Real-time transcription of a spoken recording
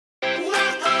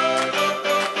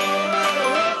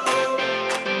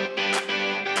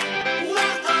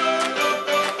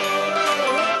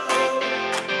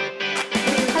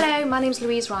name's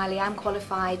Louise Riley. I'm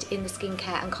qualified in the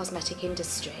skincare and cosmetic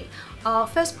industry. Our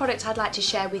first product I'd like to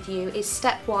share with you is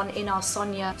step 1 in our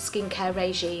Sonya skincare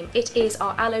regime. It is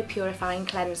our Aloe Purifying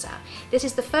cleanser. This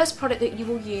is the first product that you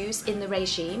will use in the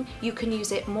regime. You can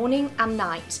use it morning and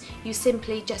night. You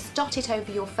simply just dot it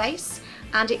over your face,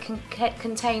 and it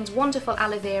contains wonderful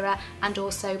aloe vera and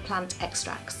also plant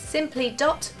extracts. Simply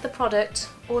dot the product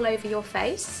all over your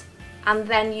face, and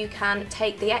then you can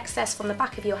take the excess from the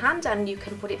back of your hand and you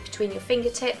can put it between your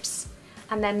fingertips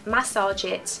and then massage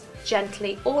it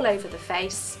gently all over the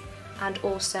face and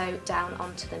also down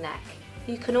onto the neck.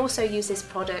 You can also use this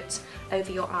product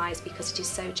over your eyes because it is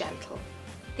so gentle.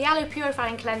 The Aloe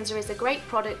Purifying Cleanser is a great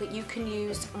product that you can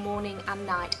use morning and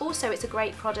night. Also, it's a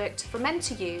great product for men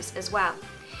to use as well.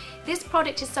 This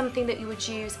product is something that you would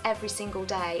use every single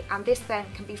day, and this then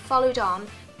can be followed on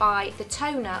by the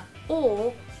toner,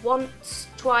 or once,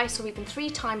 twice or even 3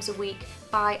 times a week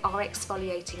by our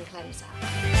exfoliating cleanser.